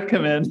 That's where I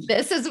come in.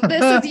 This is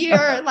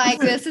your,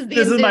 this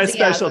is my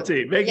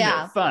specialty, making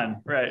it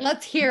fun. Right.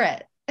 Let's hear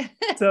it.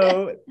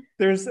 So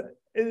there's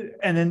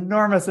an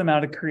enormous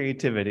amount of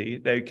creativity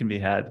that can be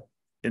had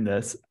in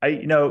this.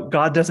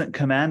 God doesn't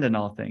command in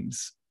all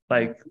things.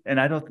 And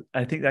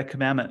I think that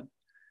commandment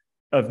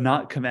of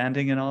not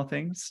commanding in all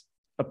things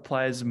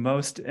applies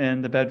most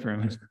in the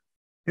bedroom.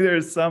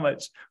 There's so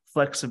much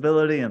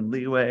flexibility and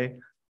leeway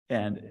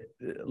and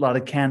a lot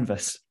of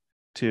canvas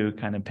to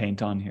kind of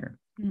paint on here.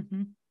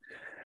 Mm-hmm.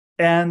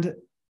 And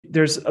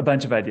there's a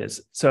bunch of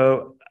ideas.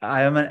 So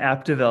I am an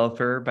app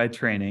developer by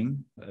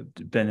training. I've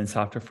been in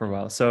software for a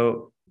while.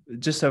 So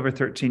just over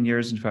 13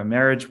 years into our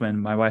marriage, when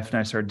my wife and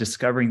I started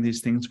discovering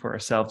these things for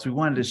ourselves, we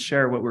wanted to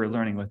share what we were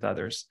learning with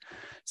others.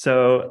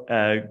 So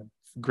a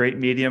great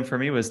medium for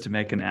me was to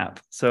make an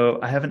app. So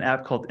I have an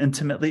app called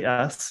Intimately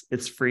Us.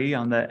 It's free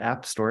on the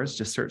app stores.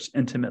 Just search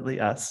Intimately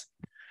Us.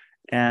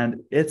 And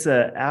it's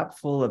an app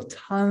full of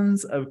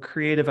tons of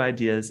creative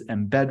ideas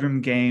and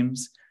bedroom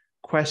games,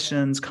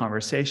 questions,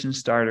 conversation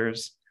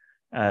starters,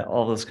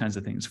 all those kinds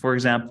of things. For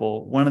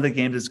example, one of the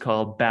games is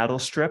called Battle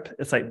Strip.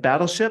 It's like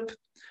Battleship,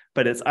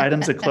 but it's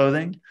items of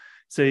clothing.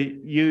 So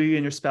you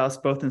and your spouse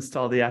both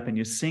install the app and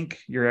you sync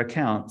your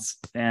accounts,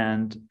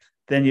 and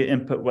then you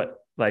input what,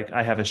 like,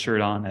 I have a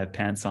shirt on, I have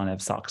pants on, I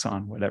have socks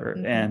on, whatever.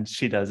 Mm-hmm. And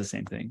she does the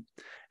same thing.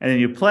 And then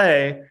you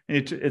play,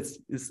 and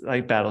it's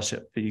like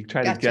Battleship. You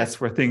try to guess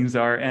where things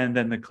are, and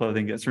then the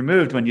clothing gets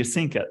removed when you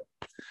sync it.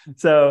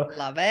 So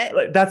love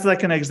it. That's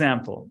like an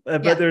example.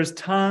 But there's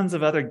tons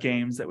of other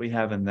games that we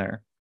have in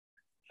there.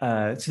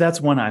 So that's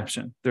one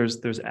option. There's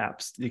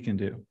apps you can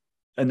do.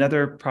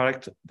 Another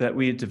product that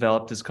we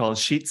developed is called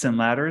Sheets and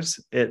Ladders.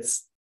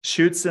 It's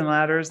Shoots and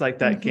Ladders, like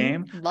that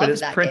game, but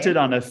it's printed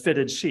on a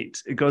fitted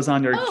sheet. It goes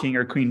on your king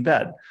or queen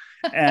bed.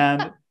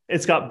 And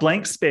it's got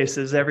blank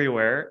spaces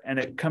everywhere, and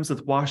it comes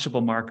with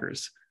washable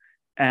markers.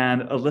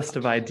 and a list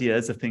of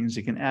ideas of things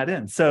you can add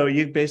in. So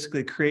you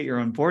basically create your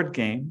own board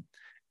game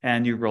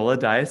and you roll a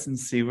dice and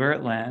see where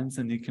it lands,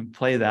 and you can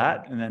play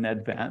that and then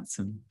advance.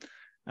 And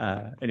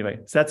anyway,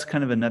 so that's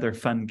kind of another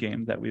fun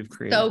game that we've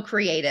created. So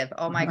creative.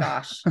 Oh my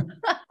gosh.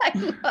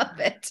 I love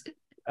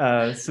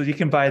it. So you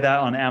can buy that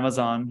on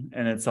Amazon,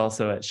 and it's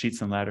also at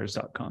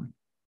sheetsandladders.com.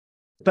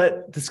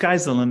 But the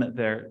sky's the limit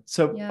there.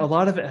 So a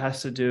lot of it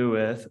has to do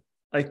with,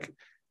 like,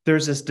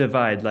 there's this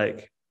divide,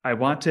 like, I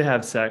want to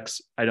have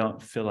sex. I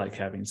don't feel like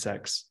having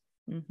sex.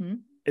 Mm-hmm.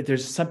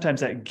 There's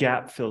sometimes that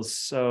gap feels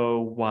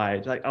so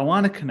wide. Like, I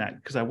want to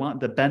connect because I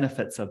want the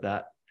benefits of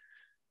that.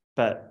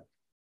 But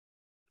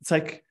it's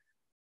like,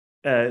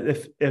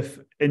 if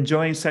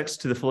enjoying sex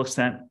to the full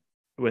extent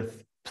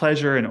with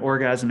pleasure and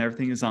orgasm and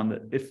everything is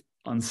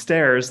on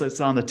stairs, it's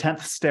on the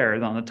 10th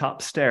stair, on the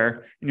top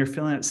stair, and you're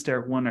feeling at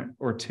stair 1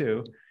 or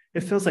 2,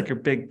 it feels like a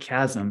big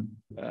chasm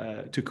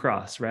to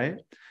cross, right?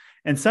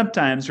 And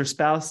sometimes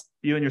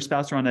you and your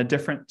spouse are on a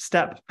different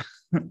step.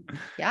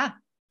 Yeah.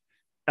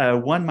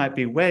 One might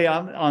be way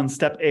on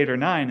step 8 or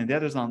 9, and the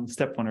other's on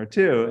step 1 or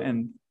 2,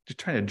 and you're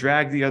trying to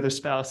drag the other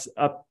spouse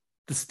up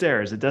the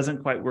stairs. It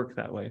doesn't quite work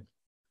that way.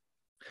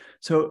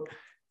 So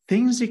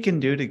things you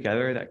can do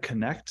together that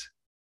connect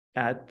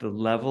at the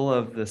level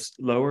of this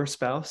lower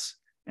spouse,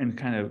 and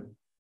kind of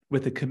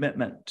with a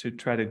commitment to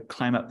try to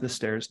climb up the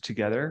stairs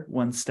together,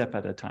 one step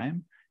at a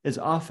time, is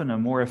often a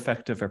more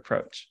effective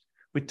approach.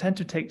 We tend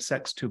to take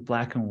sex to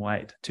black and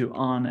white, to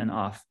on and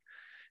off,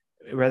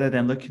 rather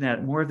than looking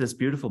at more of this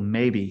beautiful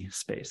maybe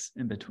space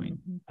in between.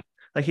 Mm-hmm.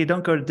 Like, you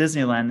don't go to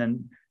Disneyland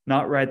and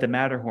not ride the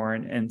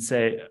Matterhorn and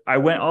say, I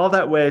went all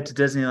that way to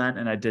Disneyland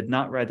and I did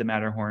not ride the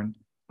Matterhorn.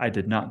 I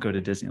did not go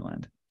to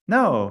Disneyland.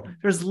 No,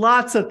 there's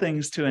lots of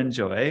things to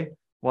enjoy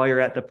while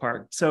you're at the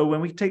park. So when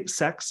we take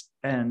sex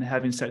and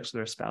having sex with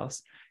our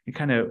spouse, you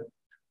kind of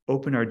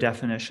open our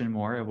definition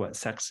more of what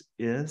sex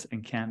is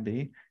and can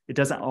be. It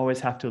doesn't always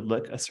have to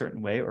look a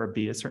certain way or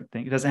be a certain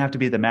thing. It doesn't have to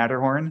be the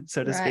Matterhorn,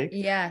 so to speak.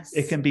 Yes.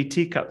 It can be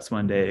teacups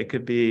one day. It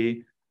could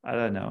be, I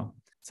don't know,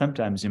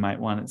 sometimes you might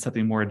want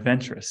something more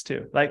adventurous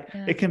too.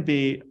 It can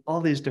be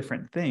all these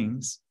different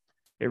things.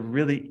 It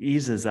really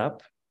eases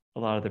up a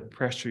lot of the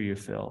pressure you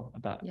feel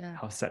about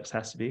how sex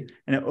has to be,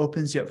 and it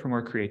opens you up for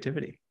more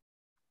creativity.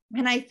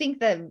 And I think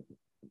that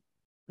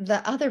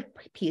the other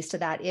piece to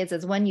that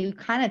is when you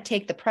kind of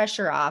take the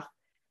pressure off,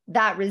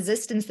 that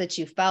resistance that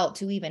you felt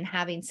to even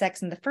having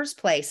sex in the first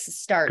place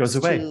starts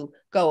to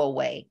go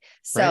away.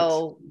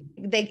 So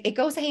it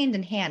goes hand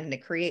in hand, and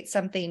it creates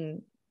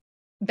something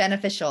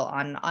beneficial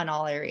on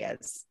all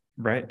areas.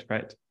 Right.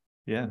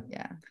 Yeah.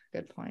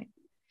 Good point.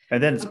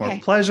 And then it's more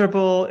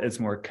pleasurable, it's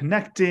more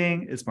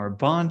connecting, it's more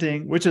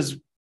bonding, which is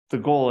the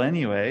goal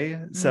anyway.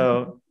 Mm-hmm.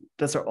 So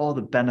those are all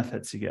the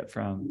benefits you get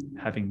from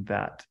having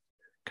that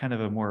kind of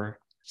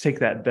take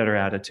that better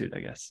attitude, I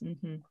guess.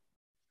 Mm-hmm.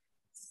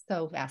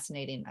 So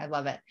fascinating. I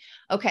love it.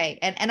 Okay.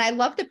 And I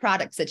love the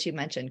products that you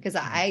mentioned, because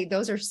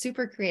those are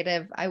super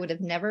creative. I would have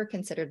never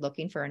considered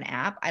looking for an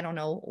app. I don't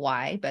know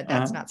why, but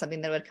that's not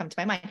something that would come to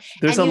my mind.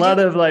 There's a lot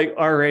of like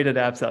R-rated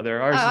apps out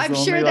there. Ours is I'm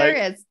only sure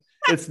there is.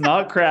 It's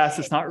not crass,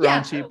 it's not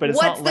raunchy, but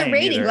it's not lame. What's the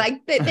rating? Either.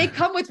 Like they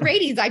come with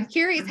ratings. I'm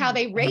curious how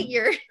they rate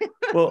your.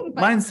 Well,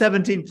 mine's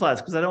 17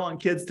 plus because I don't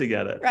want kids to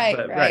get it. Right.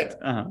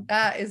 Uh-huh.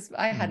 That is,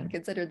 I hadn't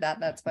considered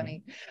that. That's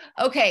funny.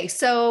 Okay,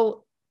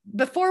 so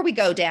before we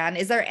go, Dan,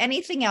 is there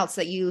anything else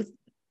that you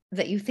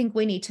think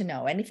we need to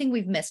know? Anything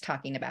we've missed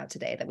talking about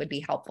today that would be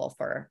helpful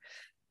for?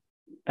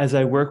 As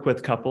I work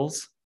with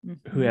couples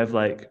who have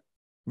like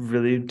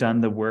really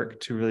done the work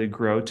to really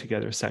grow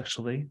together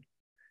sexually,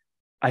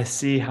 I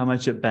see how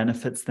much it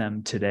benefits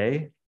them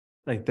today.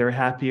 Like, they're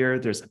happier,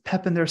 there's a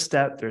pep in their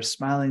step, they're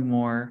smiling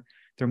more,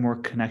 they're more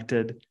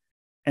connected,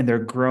 and they're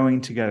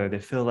growing together. They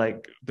feel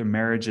like their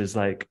marriage is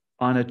like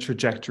on a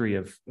trajectory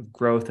of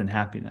growth and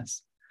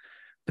happiness.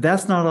 But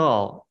that's not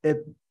all.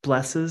 It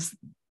blesses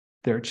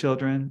their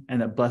children,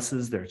 and it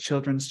blesses their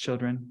children's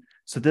children.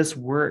 So this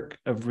work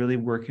of really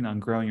working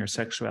on growing your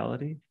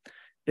sexuality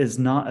is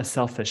not a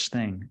selfish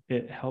thing.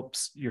 It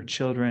helps your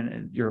children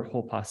and your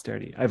whole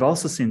posterity. I've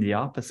also seen the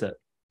opposite,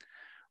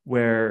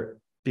 where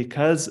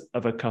because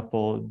of a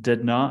couple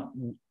did not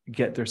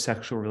get their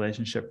sexual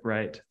relationship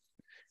right,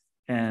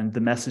 and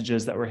the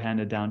messages that were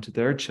handed down to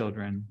their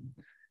children,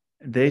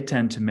 they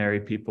tend to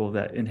marry people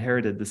that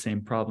inherited the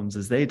same problems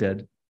as they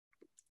did.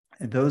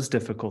 And those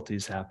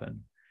difficulties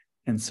happen,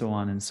 and so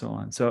on and so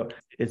on. So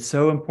it's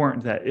so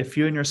important that if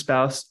you and your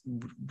spouse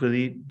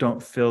really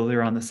don't feel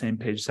you're on the same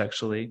page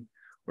sexually,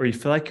 or you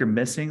feel like you're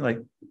missing, like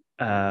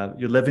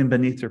you're living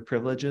beneath your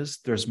privileges,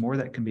 there's more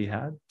that can be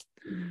had.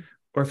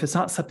 Or if it's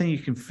not something you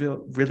can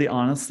really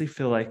honestly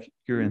feel like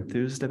you're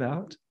enthused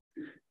about,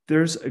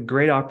 there's a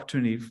great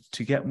opportunity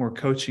to get more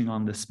coaching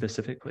on this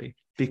specifically,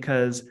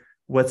 because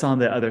what's on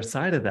the other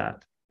side of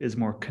that is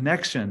more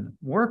connection,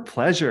 more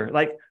pleasure.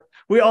 Like,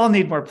 we all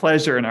need more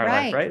pleasure in our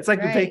life, right? It's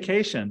like a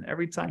vacation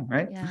every time,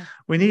 right? Yeah.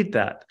 We need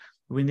that.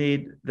 We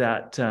need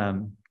that.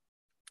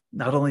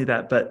 Not only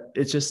that, but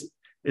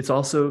it's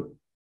also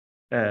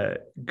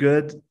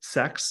good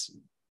sex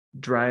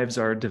drives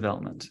our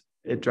development.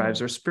 It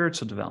drives our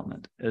spiritual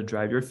development. It'll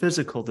drive your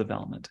physical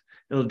development.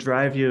 It'll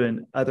drive you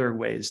in other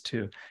ways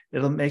too.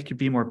 It'll make you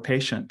be more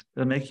patient.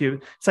 It'll make you,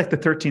 it's like the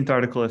 13th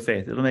article of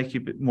faith. It'll make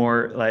you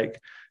more like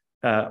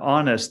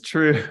honest,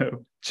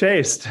 true,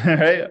 chaste,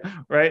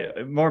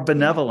 right? More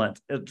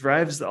benevolent. It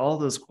drives all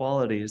those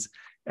qualities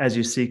as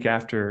you seek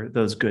after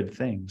those good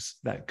things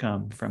that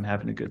come from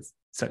having a good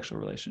sexual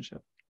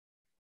relationship.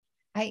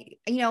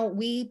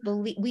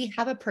 We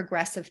have a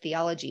progressive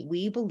theology.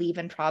 We believe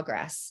in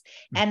progress.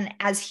 And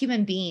as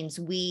human beings,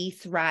 we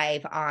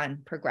thrive on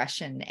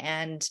progression.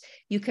 And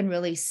you can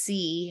really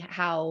see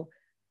how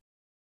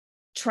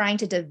trying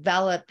to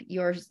develop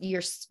your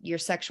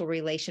sexual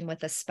relation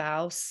with a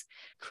spouse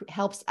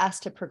helps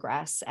us to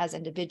progress as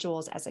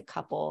individuals, as a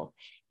couple.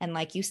 And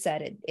like you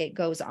said, it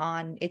goes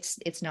on.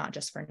 It's not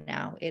just for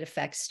now. It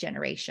affects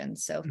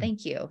generations. So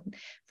thank you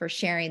for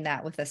sharing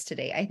that with us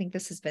today. I think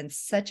this has been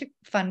such a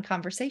fun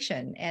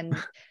conversation and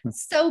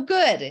so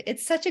good.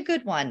 It's such a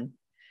good one.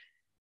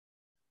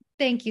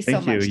 Thank you so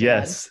much. Thank you.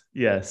 Dan.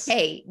 Yes.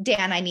 Hey,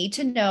 Dan, I need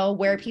to know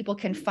where people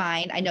can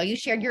find. I know you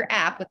shared your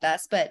app with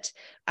us, but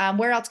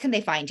where else can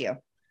they find you?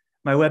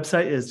 My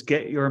website is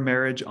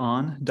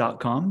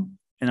getyourmarriageon.com,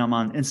 and I'm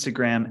on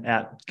Instagram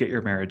at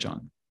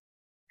getyourmarriageon.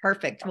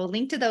 Perfect. We'll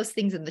link to those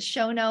things in the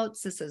show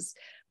notes. This is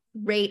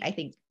great. I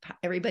think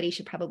everybody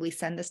should probably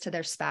send this to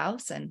their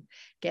spouse and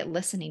get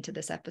listening to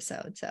this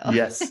episode. So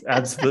yes,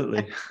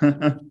 absolutely.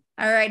 All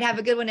right. Have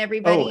a good one,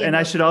 everybody. Oh, and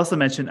I should also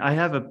mention, I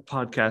have a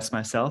podcast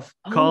myself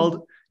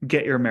called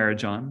Get Your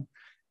Marriage On.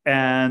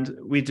 And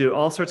we do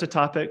all sorts of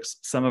topics.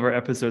 Some of our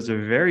episodes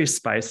are very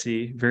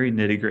spicy, very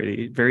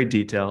nitty-gritty, very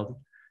detailed.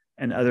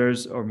 And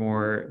others are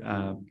more,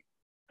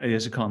 I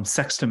guess you call them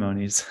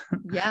sextimonies.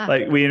 Yeah.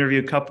 Like we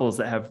interview couples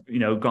that have,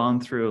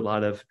 gone through a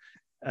lot of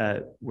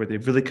where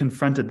they've really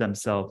confronted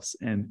themselves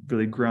and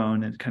really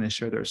grown and kind of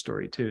share their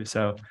story too.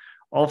 So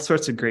all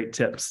sorts of great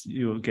tips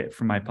you will get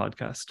from my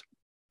podcast.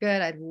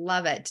 Good. I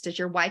love it. Does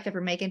your wife ever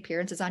make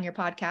appearances on your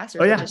podcast,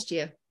 or is it it just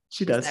you?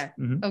 She does.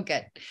 Mm-hmm. Oh,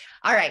 good.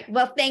 All right.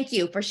 Well, thank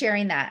you for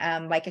sharing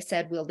that. Like I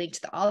said, we'll link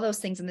to all those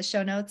things in the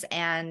show notes.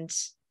 And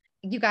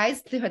you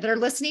guys that are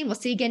listening, we'll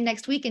see you again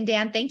next week. And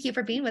Dan, thank you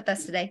for being with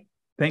us today.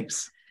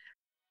 Thanks.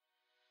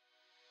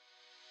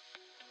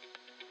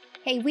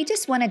 Hey, we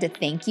just wanted to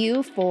thank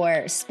you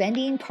for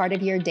spending part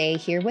of your day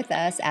here with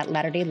us at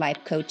Latter-day Life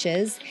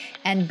Coaches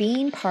and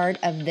being part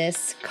of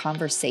this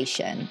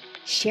conversation.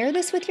 Share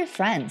this with your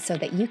friends so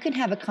that you can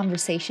have a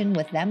conversation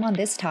with them on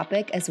this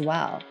topic as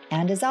well.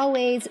 And as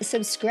always,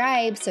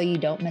 subscribe so you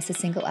don't miss a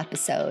single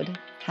episode.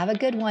 Have a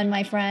good one,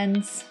 my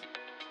friends.